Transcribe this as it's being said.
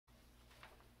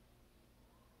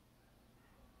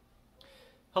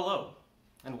Hello,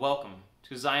 and welcome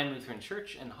to Zion Lutheran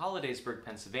Church in Hollidaysburg,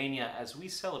 Pennsylvania, as we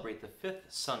celebrate the fifth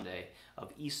Sunday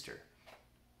of Easter.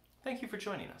 Thank you for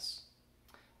joining us.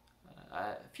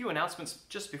 A few announcements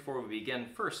just before we begin.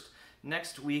 First,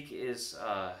 next week is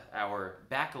our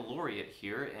baccalaureate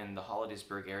here in the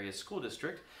Hollidaysburg Area School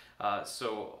District.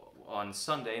 So on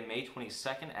Sunday, May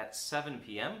 22nd at 7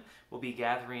 p.m., we'll be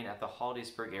gathering at the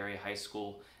Hollidaysburg Area High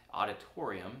School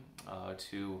auditorium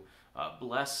to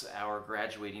bless our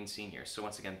graduating seniors. So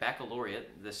once again,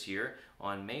 baccalaureate this year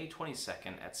on May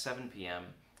 22nd at 7 p.m.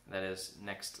 That is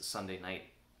next Sunday night.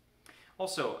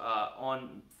 Also,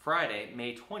 on Friday,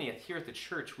 May 20th, here at the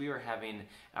church, we are having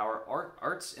our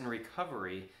Arts in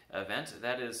Recovery event.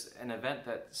 That is an event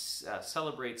that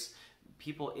celebrates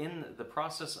people in the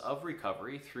process of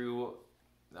recovery through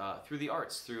the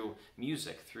arts, through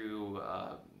music, through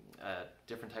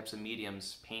different types of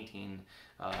mediums, painting,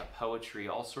 poetry,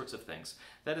 all sorts of things.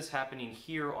 That is happening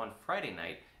here on Friday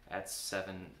night at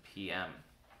 7 p.m.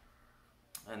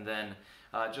 And then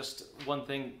just one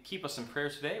thing, keep us in prayer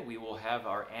today. We will have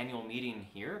our annual meeting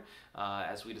here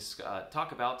as we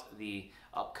talk about the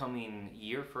upcoming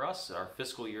year for us. Our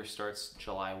fiscal year starts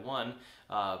July 1,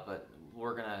 but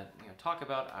we're going to talk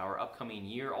about our upcoming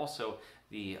year, also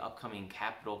the upcoming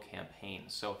capital campaign.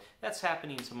 So that's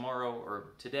happening tomorrow, or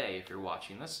today if you're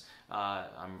watching this.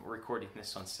 I'm recording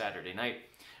this on Saturday night.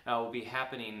 It will be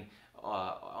happening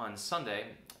on Sunday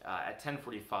at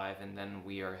 10:45, and then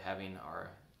we are having our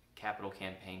capital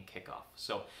campaign kickoff.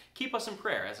 So keep us in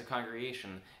prayer as a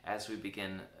congregation as we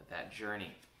begin that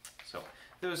journey. So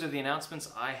those are the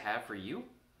announcements I have for you.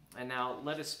 And now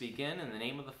let us begin in the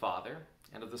name of the Father,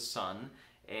 and of the Son,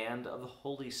 and of the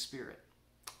Holy Spirit.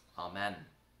 Amen.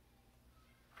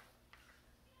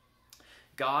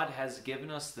 God has given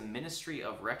us the ministry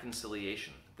of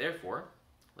reconciliation. Therefore,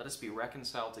 let us be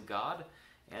reconciled to God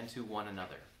and to one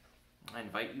another. I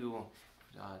invite you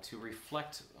to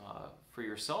reflect for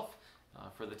yourself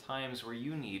for the times where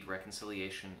you need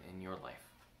reconciliation in your life.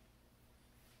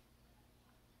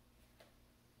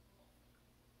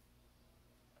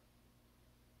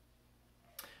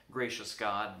 Gracious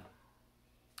God,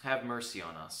 have mercy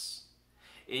on us.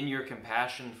 In your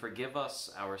compassion, forgive us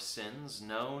our sins,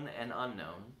 known and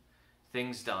unknown,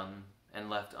 things done and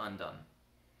left undone.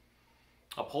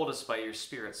 Uphold us by your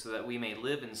Spirit so that we may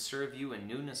live and serve you in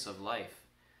newness of life,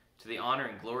 to the honor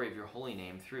and glory of your holy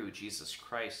name, through Jesus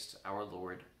Christ our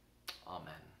Lord.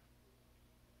 Amen.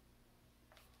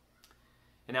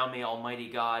 And now may Almighty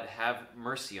God have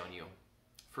mercy on you,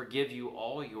 forgive you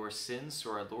all your sins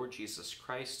through our Lord Jesus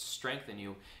Christ, strengthen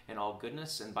you in all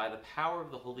goodness, and by the power of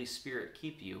the Holy Spirit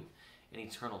keep you in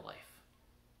eternal life.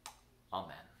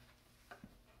 Amen.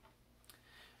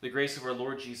 The grace of our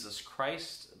Lord Jesus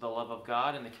Christ, the love of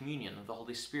God, and the communion of the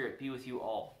Holy Spirit be with you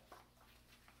all.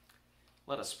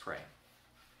 Let us pray.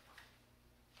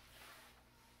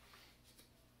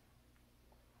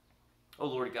 O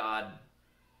Lord God,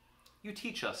 you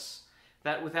teach us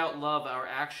that without love our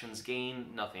actions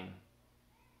gain nothing.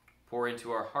 Pour into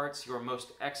our hearts your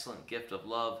most excellent gift of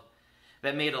love,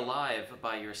 that made alive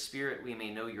by your Spirit we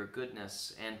may know your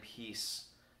goodness and peace,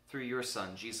 through your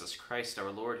Son, Jesus Christ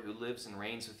our Lord, who lives and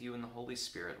reigns with you in the Holy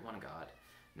Spirit, one God,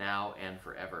 now and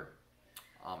forever.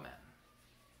 Amen.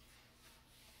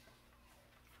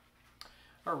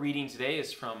 Our reading today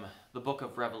is from the book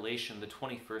of Revelation, the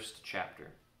 21st chapter.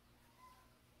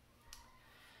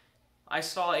 I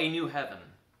saw a new heaven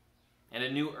and a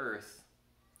new earth,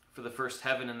 for the first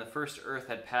heaven and the first earth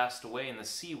had passed away, and the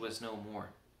sea was no more.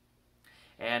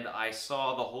 And I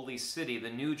saw the holy city, the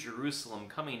new Jerusalem,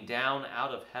 coming down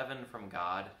out of heaven from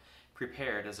God,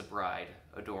 prepared as a bride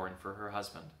adorned for her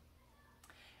husband.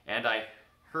 And I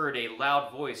heard a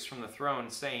loud voice from the throne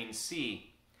saying,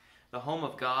 "See, the home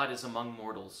of God is among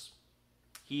mortals.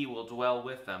 He will dwell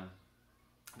with them.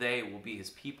 They will be his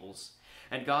peoples,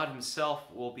 and God himself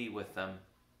will be with them.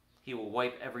 He will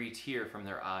wipe every tear from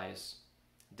their eyes.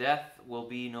 Death will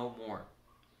be no more.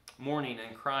 Mourning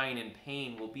and crying and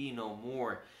pain will be no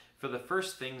more, for the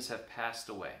first things have passed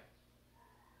away."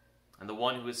 And the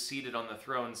one who is seated on the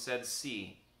throne said,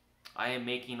 "See, I am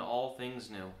making all things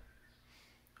new."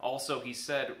 Also he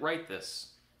said, "Write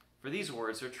this, for these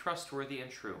words are trustworthy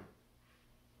and true."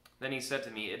 Then he said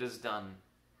to me, "It is done.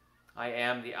 I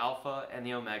am the Alpha and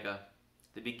the Omega,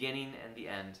 the beginning and the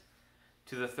end.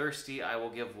 To the thirsty I will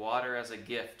give water as a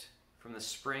gift from the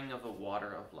spring of the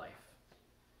water of life."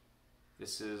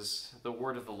 This is the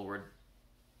word of the Lord.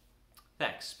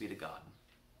 Thanks be to God.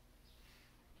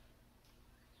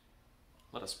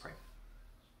 Let us pray.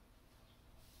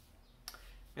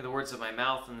 May the words of my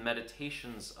mouth and the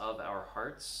meditations of our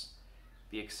hearts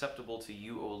be acceptable to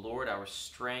you, O Lord, our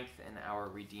strength and our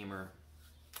Redeemer.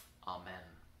 Amen.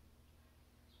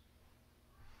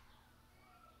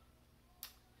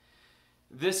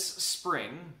 This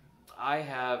spring, I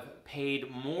have paid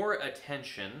more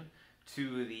attention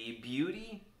to the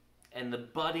beauty and the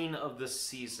budding of the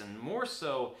season, more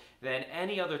so than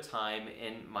any other time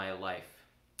in my life.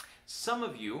 Some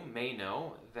of you may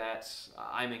know that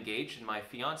I'm engaged, and my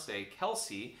fiancée,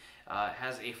 Kelsey,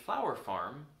 has a flower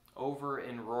farm over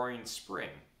in Roaring Spring.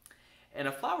 And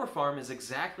a flower farm is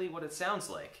exactly what it sounds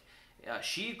like.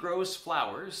 She grows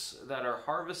flowers that are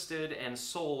harvested and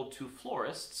sold to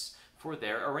florists for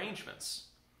their arrangements.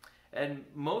 And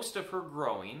most of her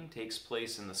growing takes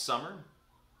place in the summer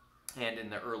and in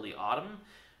the early autumn,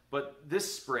 but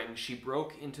this spring she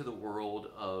broke into the world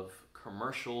of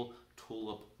commercial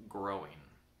tulip growing.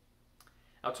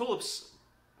 Now, tulips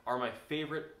are my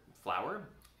favorite flower,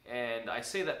 and I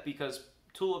say that because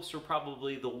tulips are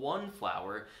probably the one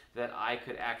flower that I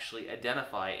could actually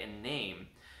identify and name.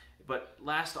 But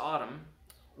last autumn,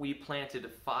 we planted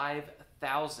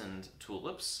 5,000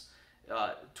 tulips,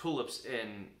 tulips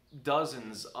in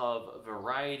dozens of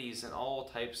varieties and all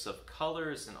types of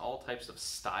colors and all types of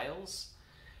styles.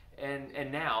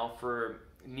 And now, for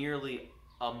nearly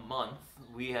a month,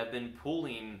 we have been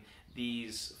pulling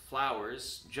these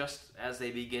flowers just as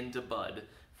they begin to bud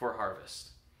for harvest.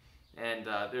 And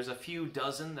there's a few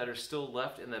dozen that are still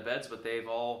left in the beds, but they've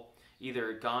all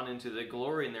either gone into the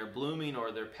glory and they're blooming,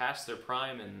 or they're past their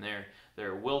prime and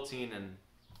they're wilting. And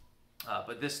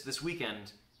but this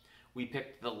weekend we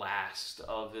picked the last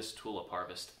of this tulip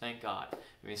harvest. Thank God.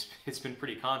 I mean, it's been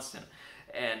pretty constant.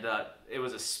 And it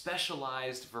was a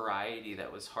specialized variety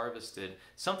that was harvested,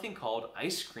 something called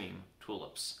ice cream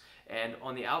tulips. And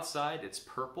on the outside it's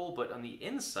purple, but on the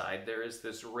inside there is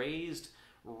this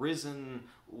risen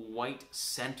white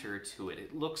center to it.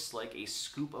 It looks like a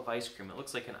scoop of ice cream. It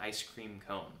looks like an ice cream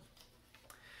cone.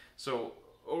 So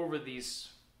over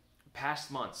these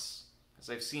past months, as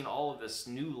I've seen all of this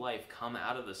new life come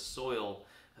out of the soil,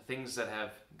 things that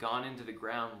have gone into the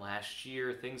ground last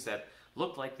year, things that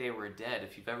looked like they were dead.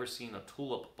 If you've ever seen a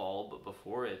tulip bulb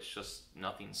before, it's just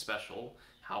nothing special.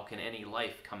 How can any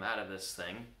life come out of this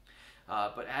thing?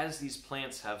 But as these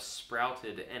plants have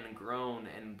sprouted and grown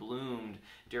and bloomed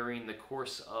during the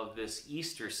course of this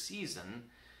Easter season,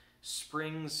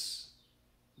 spring's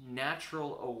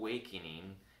natural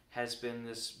awakening has been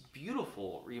this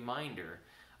beautiful reminder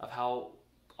of how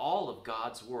all of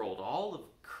God's world, all of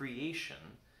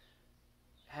creation,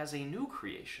 has a new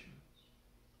creation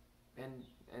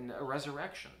and a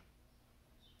resurrection.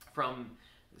 From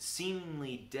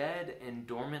seemingly dead and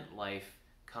dormant life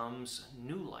comes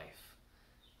new life,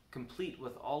 complete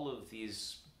with all of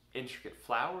these intricate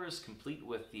flowers, complete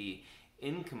with the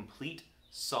incomplete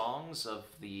songs of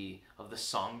the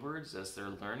songbirds as they're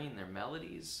learning their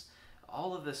melodies.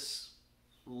 All of this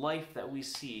life that we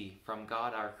see from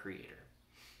God our Creator.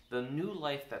 The new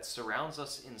life that surrounds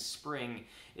us in spring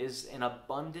is an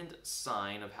abundant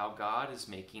sign of how God is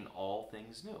making all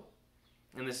things new.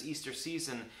 In this Easter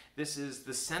season, this is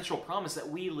the central promise that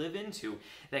we live into,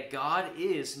 that God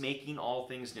is making all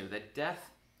things new, that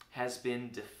death has been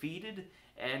defeated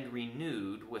and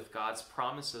renewed with God's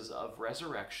promises of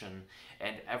resurrection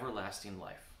and everlasting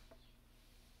life.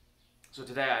 So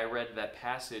today I read that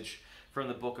passage from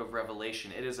the book of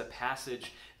Revelation. It is a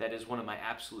passage that is one of my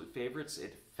absolute favorites.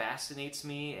 It fascinates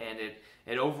me and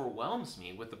it overwhelms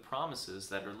me with the promises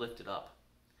that are lifted up.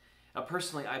 Now,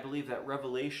 personally, I believe that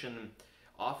Revelation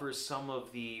offers some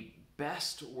of the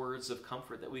best words of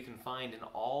comfort that we can find in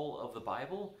all of the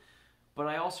Bible, but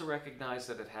I also recognize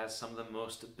that it has some of the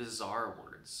most bizarre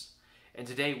words. And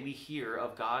today we hear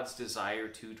of God's desire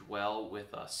to dwell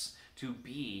with us, to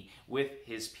be with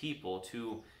His people,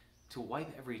 to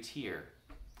wipe every tear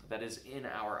that is in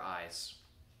our eyes.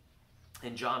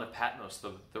 And John of Patmos,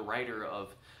 the writer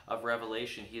of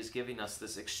Revelation, he is giving us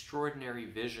this extraordinary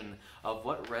vision of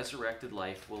what resurrected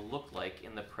life will look like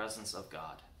in the presence of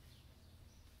God.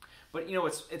 But you know,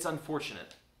 it's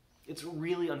unfortunate. It's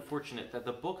really unfortunate that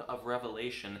the book of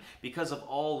Revelation, because of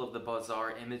all of the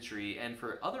bizarre imagery and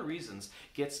for other reasons,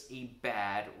 gets a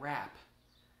bad rap.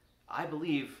 I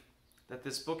believe that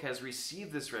this book has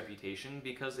received this reputation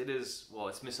because it is, well,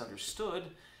 it's misunderstood,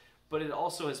 but it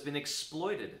also has been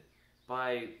exploited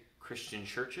by Christian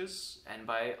churches and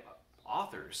by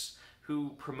authors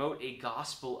who promote a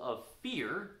gospel of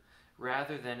fear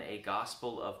rather than a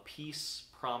gospel of peace,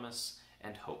 promise,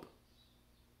 and hope.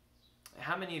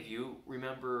 How many of you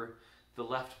remember the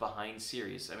Left Behind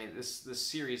series? I mean, this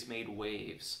series made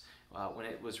waves when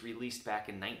it was released back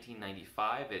in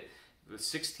 1995. It The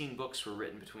 16 books were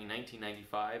written between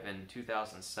 1995 and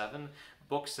 2007,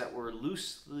 books that were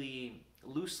loosely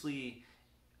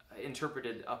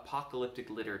interpreted apocalyptic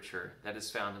literature that is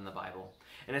found in the Bible.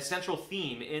 An essential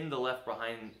theme in the Left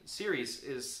Behind series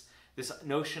is this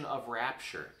notion of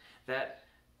rapture, that,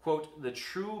 quote, the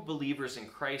true believers in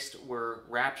Christ were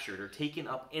raptured or taken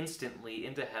up instantly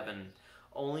into heaven,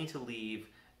 only to leave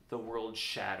the world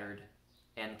shattered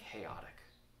and chaotic.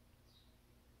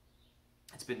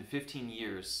 It's been 15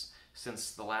 years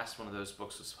since the last one of those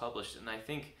books was published, and I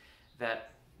think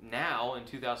that now, in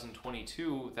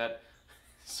 2022, that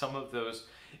some of those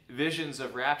visions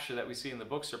of rapture that we see in the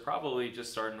books are probably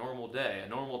just our normal day, a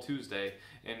normal Tuesday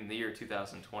in the year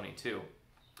 2022.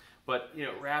 But,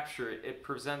 rapture, it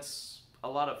presents a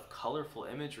lot of colorful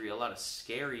imagery, a lot of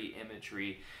scary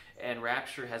imagery, and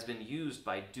rapture has been used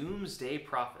by doomsday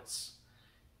prophets.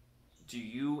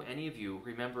 Do any of you,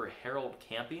 remember Harold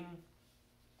Camping?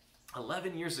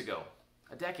 11 years ago,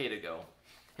 a decade ago,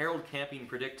 Harold Camping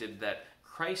predicted that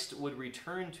Christ would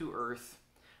return to earth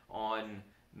on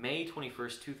May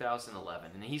 21st,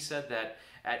 2011. And he said that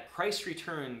at Christ's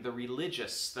return, the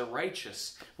religious, the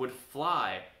righteous, would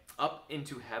fly up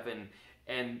into heaven,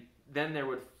 and then there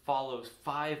would follow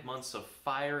 5 months of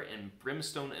fire and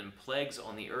brimstone and plagues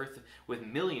on the earth, with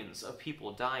millions of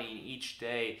people dying each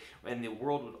day, and the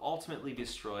world would ultimately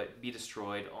be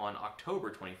destroyed on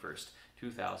October 21st,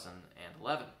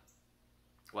 2011.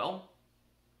 Well,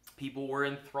 people were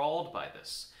enthralled by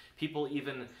this. People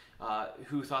even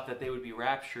who thought that they would be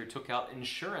raptured took out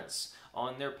insurance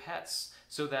on their pets,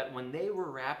 so that when they were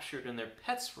raptured and their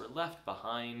pets were left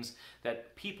behind,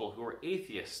 that people who were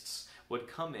atheists would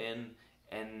come in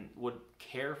and would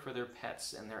care for their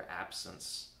pets in their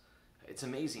absence. It's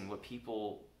amazing what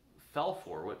people fell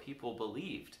for, what people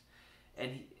believed.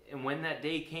 And when that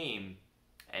day came,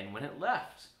 and when it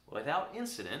left, without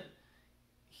incident,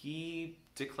 he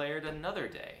declared another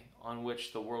day on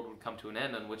which the world would come to an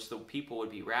end, on which the people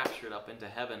would be raptured up into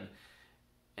heaven.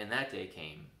 And that day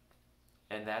came,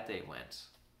 and that day went,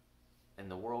 and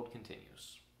the world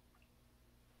continues.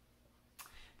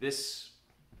 This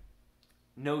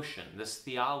notion, this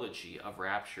theology of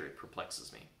rapture, it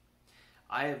perplexes me.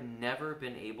 I have never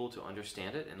been able to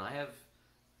understand it, and I have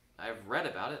read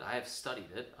about it, I have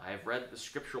studied it, I have read the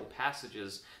scriptural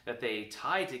passages that they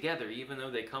tie together, even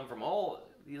though they come from all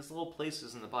these little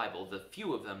places in the Bible, the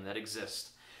few of them that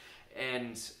exist.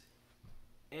 And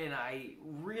I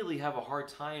really have a hard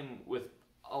time with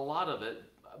a lot of it,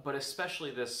 but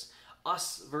especially this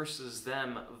us versus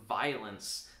them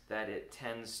violence that it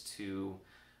tends to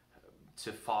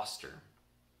foster.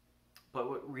 But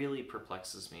what really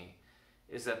perplexes me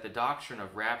is that the doctrine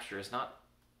of rapture is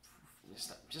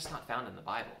just not found in the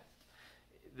Bible.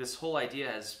 This whole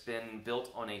idea has been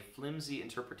built on a flimsy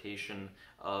interpretation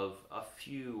of a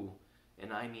few,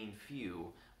 and I mean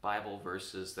few, Bible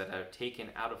verses that are taken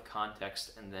out of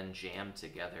context and then jammed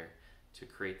together to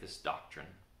create this doctrine.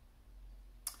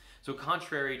 So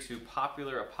contrary to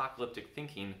popular apocalyptic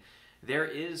thinking, there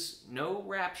is no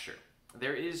rapture.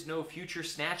 There is no future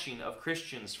snatching of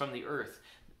Christians from the earth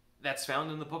that's found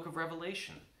in the book of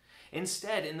Revelation.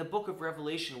 Instead, in the book of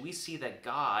Revelation, we see that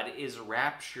God is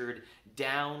raptured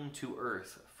down to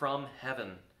earth from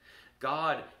heaven.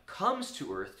 God comes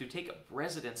to earth to take up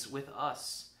residence with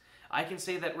us. I can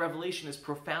say that Revelation is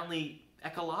profoundly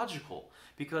ecological,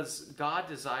 because God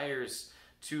desires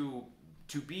to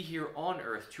be here on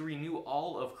earth, to renew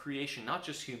all of creation, not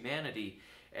just humanity,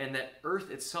 and that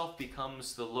earth itself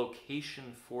becomes the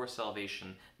location for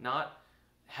salvation, not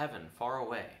heaven far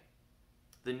away.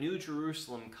 The New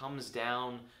Jerusalem comes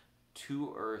down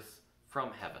to earth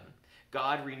from heaven.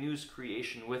 God renews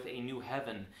creation with a new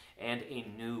heaven and a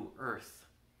new earth.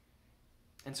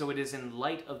 And so it is in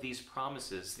light of these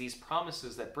promises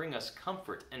that bring us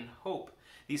comfort and hope,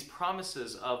 these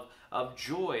promises of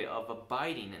joy, of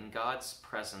abiding in God's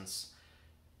presence,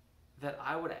 that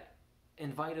I would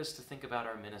invite us to think about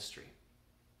our ministry.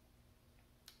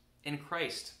 In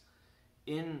Christ,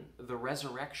 in the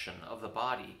resurrection of the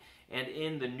body, and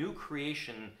in the new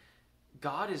creation,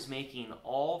 God is making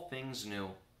all things new.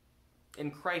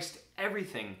 In Christ,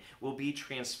 everything will be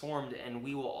transformed, and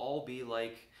we will all be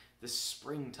like the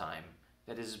springtime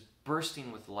that is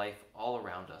bursting with life all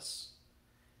around us.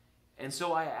 And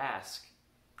so I ask,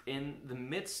 in the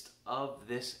midst of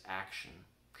this action,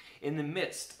 in the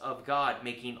midst of God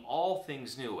making all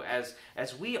things new, as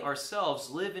we ourselves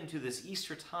live into this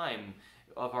Easter time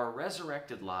of our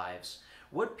resurrected lives,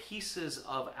 what pieces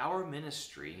of our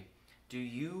ministry do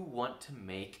you want to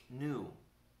make new?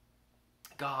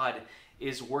 God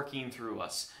is working through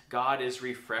us. God is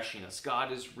refreshing us.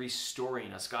 God is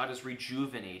restoring us. God is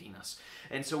rejuvenating us.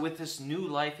 And so with this new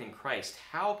life in Christ,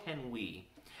 how can we,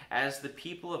 as the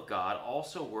people of God,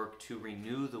 also work to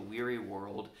renew the weary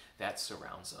world that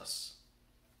surrounds us?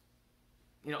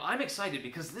 You know, I'm excited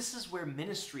because this is where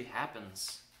ministry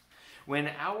happens. When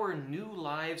our new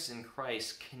lives in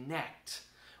Christ connect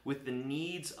with the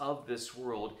needs of this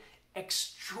world,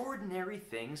 extraordinary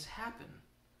things happen.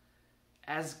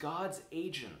 As God's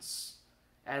agents,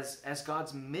 as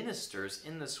God's ministers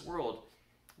in this world,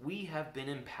 we have been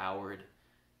empowered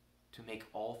to make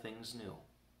all things new.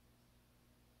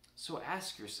 So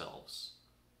ask yourselves,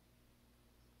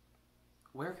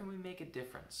 where can we make a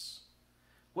difference?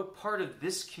 What part of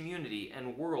this community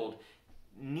and world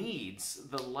needs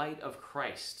the light of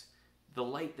Christ, the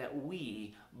light that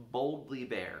we boldly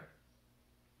bear?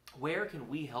 Where can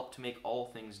we help to make all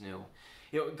things new?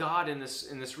 You know, God in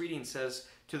this reading says,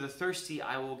 "To the thirsty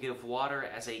I will give water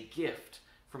as a gift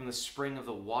from the spring of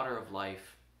the water of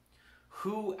life."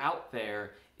 Who out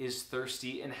there is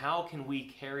thirsty, and how can we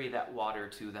carry that water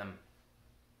to them?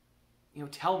 You know,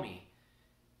 tell me,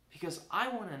 because I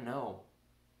want to know.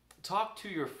 Talk to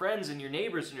your friends and your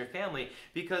neighbors and your family,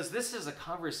 because this is a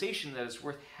conversation that is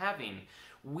worth having.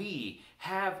 We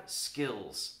have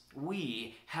skills.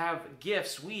 We have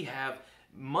gifts. We have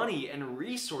money and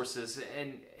resources,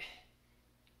 and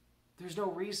there's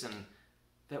no reason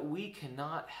that we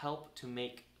cannot help to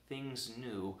make things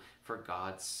new for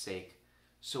God's sake.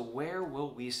 So where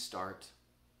will we start?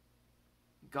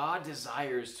 God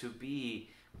desires to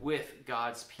be with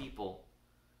God's people.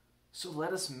 So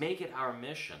let us make it our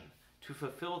mission to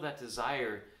fulfill that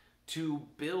desire, to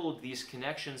build these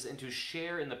connections, and to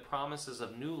share in the promises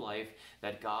of new life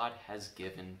that God has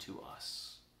given to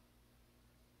us.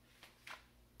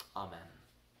 Amen.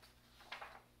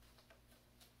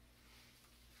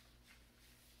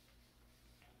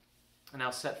 And now,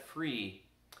 set free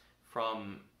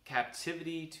from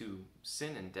captivity to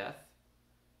sin and death,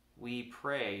 we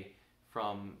pray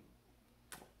from,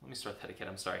 let me start that again,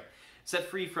 I'm sorry. Set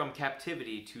free from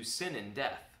captivity to sin and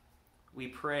death, we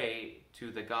pray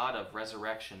to the God of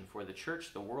resurrection for the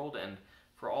church, the world, and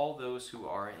for all those who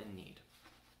are in need.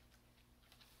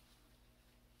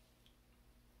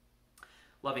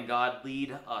 Loving God,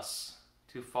 lead us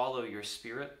to follow your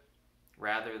Spirit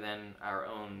rather than our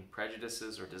own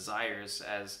prejudices or desires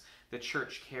as the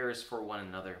church cares for one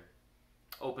another.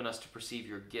 Open us to perceive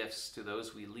your gifts to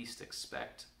those we least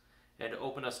expect, and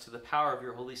open us to the power of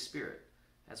your Holy Spirit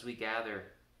as we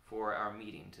gather for our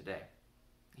meeting today.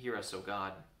 Hear us, O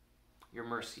God. Your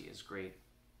mercy is great.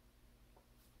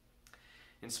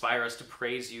 Inspire us to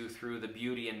praise you through the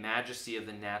beauty and majesty of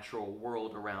the natural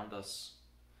world around us.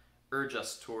 Urge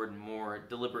us toward more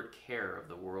deliberate care of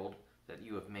the world that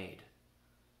you have made.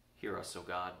 Hear us, O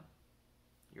God.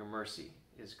 Your mercy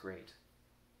is great.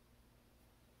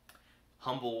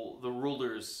 Humble the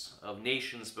rulers of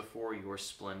nations before your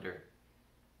splendor.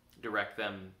 Direct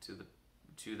them to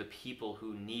the people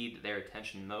who need their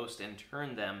attention most, and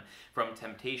turn them from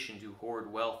temptation to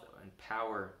hoard wealth and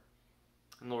power.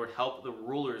 And Lord, help the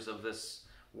rulers of this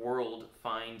world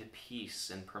find peace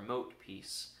and promote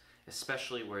peace,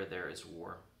 especially where there is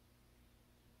war.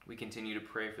 We continue to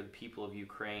pray for the people of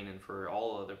Ukraine and for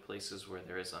all other places where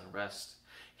there is unrest.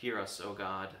 Hear us, O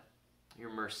God.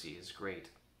 Your mercy is great.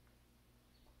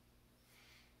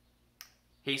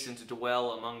 Hasten to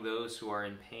dwell among those who are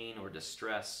in pain or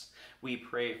distress. We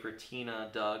pray for Tina,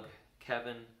 Doug,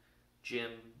 Kevin,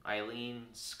 Jim, Eileen,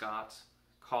 Scott,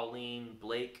 Colleen,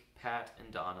 Blake, Pat,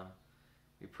 and Donna.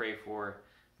 We pray for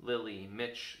Lily,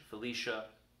 Mitch, Felicia,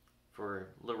 for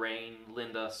Lorraine,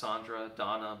 Linda, Sandra,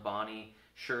 Donna, Bonnie,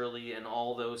 Shirley, and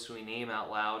all those who we name out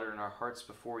loud or in our hearts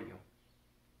before you.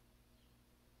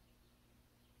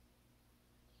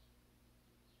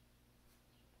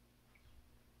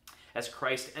 As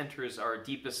Christ enters our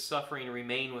deepest suffering,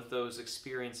 remain with those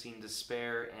experiencing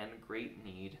despair and great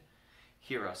need.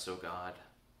 Hear us, O God.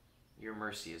 Your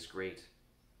mercy is great.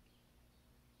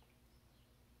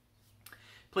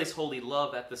 Place holy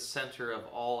love at the center of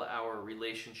all our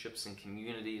relationships and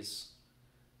communities.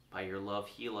 By your love,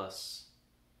 heal us,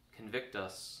 convict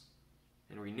us,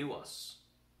 and renew us.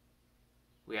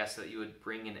 We ask that you would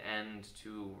bring an end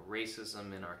to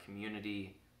racism in our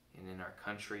community and in our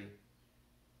country.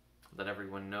 Let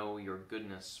everyone know your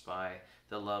goodness by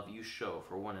the love you show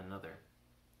for one another.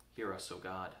 Hear us, O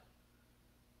God.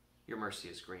 Your mercy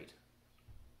is great.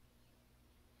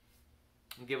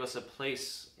 And give us a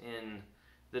place in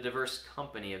the diverse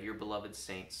company of your beloved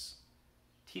saints.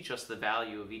 Teach us the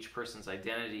value of each person's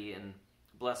identity and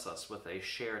bless us with a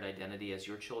shared identity as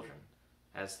your children.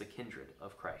 as the kindred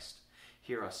of Christ.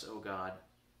 Hear us, O God.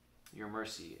 Your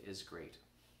mercy is great.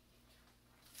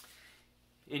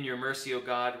 In your mercy, O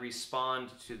God, respond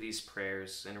to these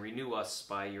prayers and renew us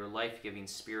by your life-giving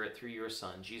Spirit through your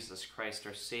Son, Jesus Christ,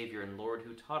 our Savior and Lord,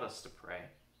 who taught us to pray.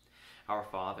 Our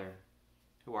Father,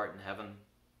 who art in heaven,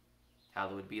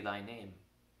 hallowed be thy name.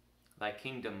 Thy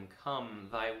kingdom come,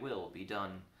 thy will be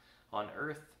done, on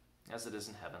earth as it is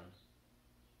in heaven.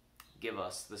 Give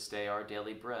us this day our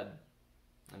daily bread,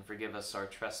 and forgive us our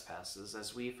trespasses,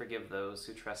 as we forgive those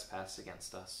who trespass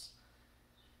against us.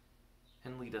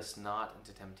 And lead us not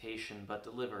into temptation, but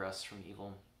deliver us from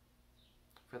evil.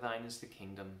 For thine is the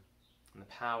kingdom, and the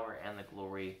power, and the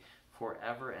glory,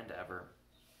 forever and ever.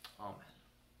 Amen.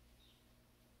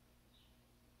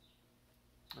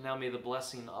 And now may the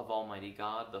blessing of Almighty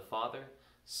God, the Father,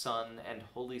 Son, and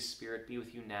Holy Spirit be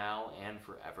with you now and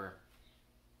forever.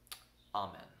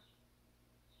 Amen.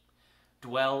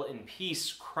 Dwell in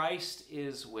peace. Christ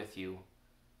is with you.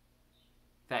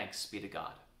 Thanks be to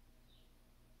God.